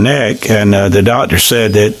on my neck, and the doctor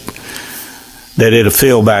said that it'll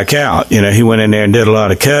fill back out. He went in there and did a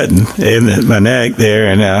lot of cutting in my neck there,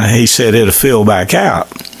 and he said it'll fill back out.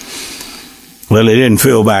 Well, it didn't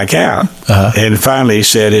fill back out. And finally he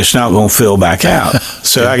said it's not going to fill back out.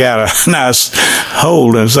 So I got a nice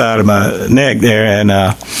hole inside of my neck there. And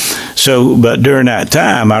but during that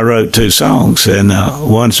time, I wrote 2 songs, and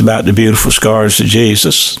one's about the beautiful scars of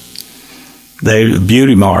Jesus. They're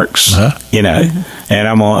beauty marks, and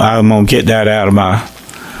I'm gonna get that out of my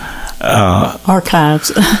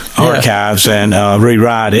archives and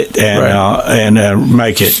rewrite it and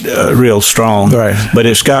make it real strong. Right. But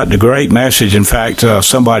it's got the great message. In fact,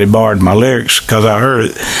 somebody borrowed my lyrics because I heard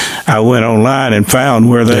it. I went online and found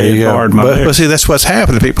where they borrowed my lyrics. But see, that's what's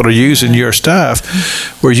happening. People are using your stuff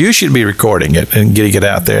where you should be recording it and getting it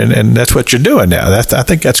out there, and that's what you're doing now. I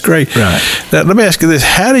think that's great. Right. Now, let me ask you this: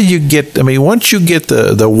 how do you get? I mean, once you get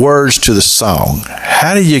the words to the song,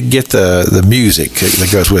 how do you get the music that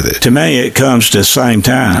goes with it? To me, it comes to the same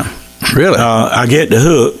time. Really? I get the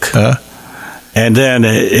hook, and then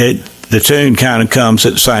the tune kind of comes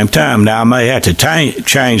at the same time. Now I may have to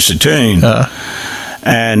change the tune,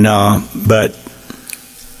 but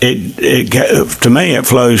it to me it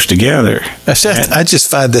flows together. I just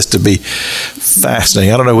find this to be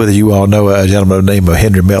fascinating. I don't know whether you all know a gentleman named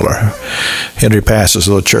Henry Miller. Henry pastors a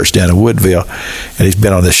little church down in Woodville, and he's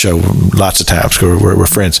been on this show lots of times because we're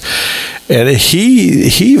friends. And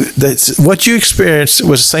that's what you experienced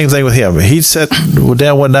was the same thing with him. He sat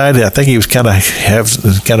down one night, and I think he was kind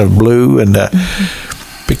of blue, and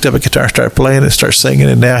picked up a guitar, started playing it, started singing,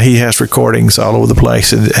 and now he has recordings all over the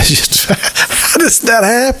place. And it's just, how does that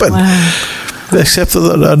happen? Wow. Except for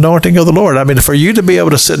the anointing of the Lord. I mean, for you to be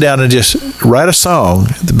able to sit down and just write a song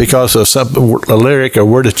because of a lyric or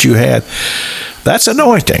word that you had, that's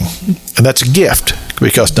anointing, and that's a gift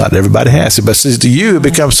because not everybody has it. But to you, it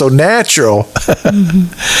becomes so natural.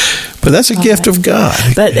 But that's a gift of God.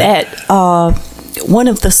 But at one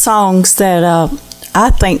of the songs that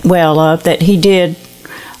I think well of that he did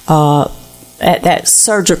at that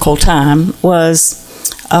surgical time was,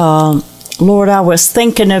 Lord, I was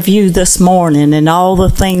thinking of you this morning and all the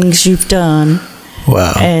things you've done.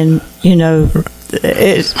 Wow. And,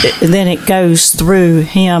 then it goes through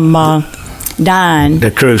him dying. The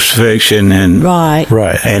crucifixion and right.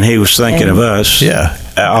 And he was thinking of us. Yeah.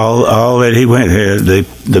 All that he went through,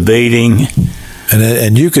 the beating.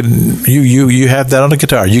 And you have that on the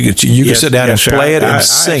guitar. You can sit down and play it and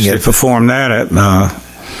sing it. I performed that at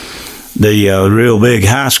the real big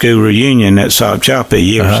high school reunion at Salt Choppy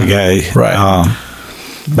years ago. Right.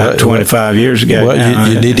 About 25 years ago. Well,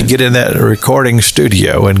 you need to get in that recording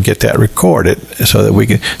studio and get that recorded so that we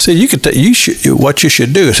can see. What you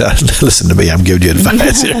should do is listen to me. I'm giving you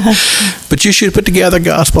advice here, but you should put together a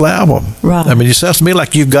gospel album. Right. I mean, it sounds to me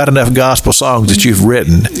like you've got enough gospel songs that you've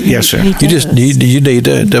written. Yes, sir. You just need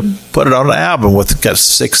to put it on an album got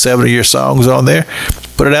 6-7 of your songs on there.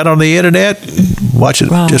 Put it out on the internet. Watch it.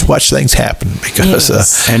 Right. Just watch things happen because.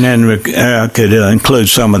 And then I could include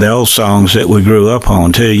some of the old songs that we grew up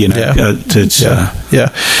on too.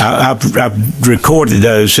 I've recorded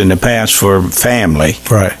those in the past for family,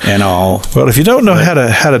 right, and all. Well, if you don't know how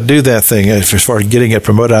to do that thing as far as getting it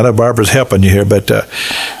promoted, I know Barbara's helping you here, but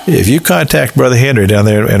if you contact Brother Henry down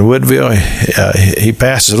there in Woodville, he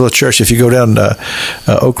pastors a little church. If you go down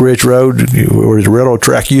Oak Ridge Road where the railroad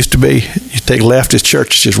track used to be, you take left. His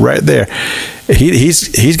church is just right there.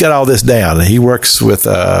 He's got all this down, and he works with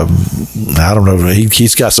I don't know.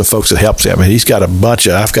 He's got some folks that helps him. He's got a bunch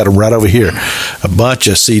of. I've got them right over here, a bunch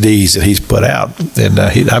of CDs that he's put out, and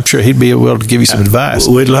I'm sure he'd be willing to give you some advice.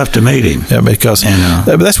 We'd love to meet him. Yeah, because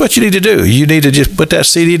that's what you need to do. You need to just put that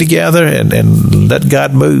CD together and let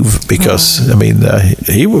God move. Because I mean,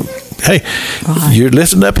 he will. Hey, you're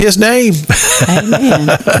lifting up His name. Amen.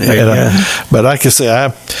 But like I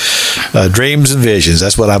say, dreams and visions.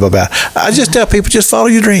 That's what I'm about. I just tell people, just follow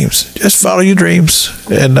your dreams. Just follow your dreams,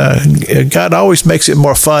 and God always makes it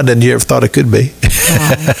more fun than you ever thought it could be.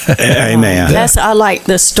 Amen. I like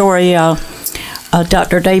the story.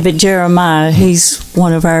 Dr. David Jeremiah. He's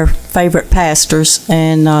one of our favorite pastors,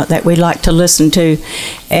 and that we like to listen to.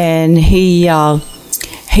 And he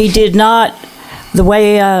did not. The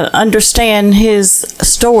way I understand his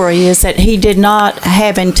story is that he did not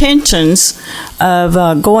have intentions of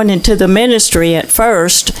going into the ministry at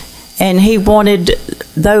first, and he wanted,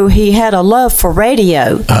 though he had a love for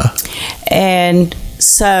radio. And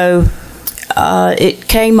so it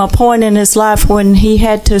came a point in his life when he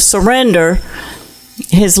had to surrender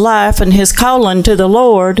his life and his calling to the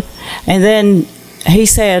Lord, and then he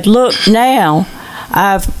said, "Look now,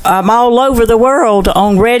 I'm all over the world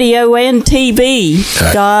on radio and TV."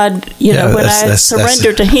 God, when I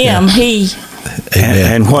surrendered to Him, He...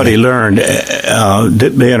 And what he learned,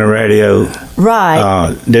 being a radio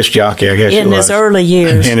disc jockey, I guess in his early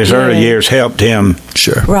years. In his early years, helped him.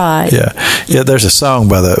 Sure. Right. Yeah. There's a song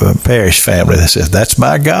by the Parrish family that says, "That's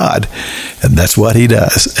my God, and that's what He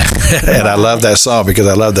does." And I love that song because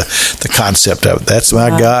I love the concept of it. That's my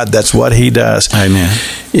God, that's what He does. Amen.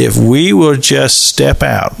 If we will just step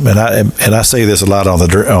out, and I say this a lot on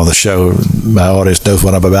the show, my audience knows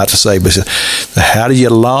what I'm about to say, but how do you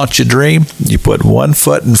launch a dream? You put one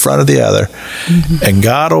foot in front of the other, and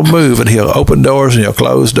God will move, and He'll open doors and He'll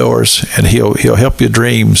close doors, and He'll help your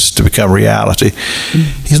dreams to become reality.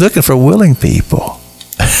 He's looking for willing people.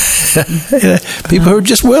 People who are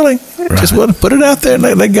just willing, just willing to put it out there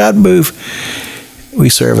and let God move. We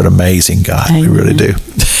serve an amazing God. Amen. We really do.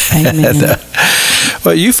 Amen.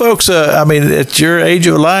 Well, you folks, at your age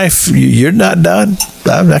of life, you're not done.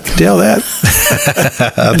 I can tell that.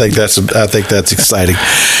 I think that's exciting.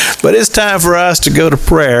 But it's time for us to go to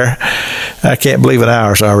prayer. I can't believe an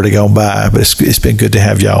hour's already gone by, but it's been good to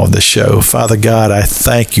have y'all on the show. Father God, I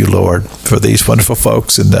thank you, Lord, for these wonderful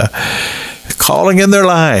folks and the calling in their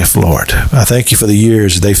life, Lord. I thank you for the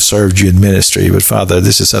years they've served you in ministry. But Father,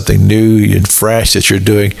 this is something new and fresh that you're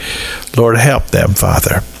doing. Lord, help them,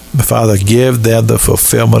 Father. Father, give them the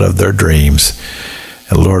fulfillment of their dreams.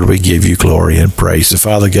 And Lord, we give you glory and praise. And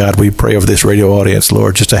Father God, we pray over this radio audience,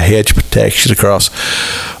 Lord, just a hedge of protection across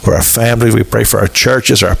for our families. We pray for our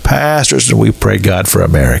churches, our pastors, and we pray, God, for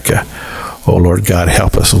America. Oh, Lord God,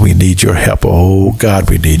 help us. We need your help. Oh, God,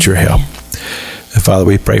 we need your help. And Father,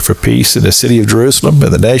 we pray for peace in the city of Jerusalem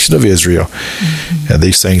and the nation of Israel. Mm-hmm. And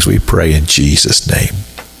these things we pray in Jesus' name.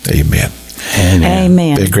 Amen.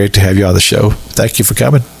 Amen. Been great to have you on the show. Thank you for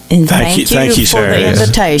coming. And thank you for sir. The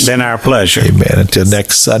invitation. It's been our pleasure. Amen. Until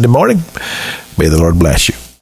next Sunday morning, may the Lord bless you.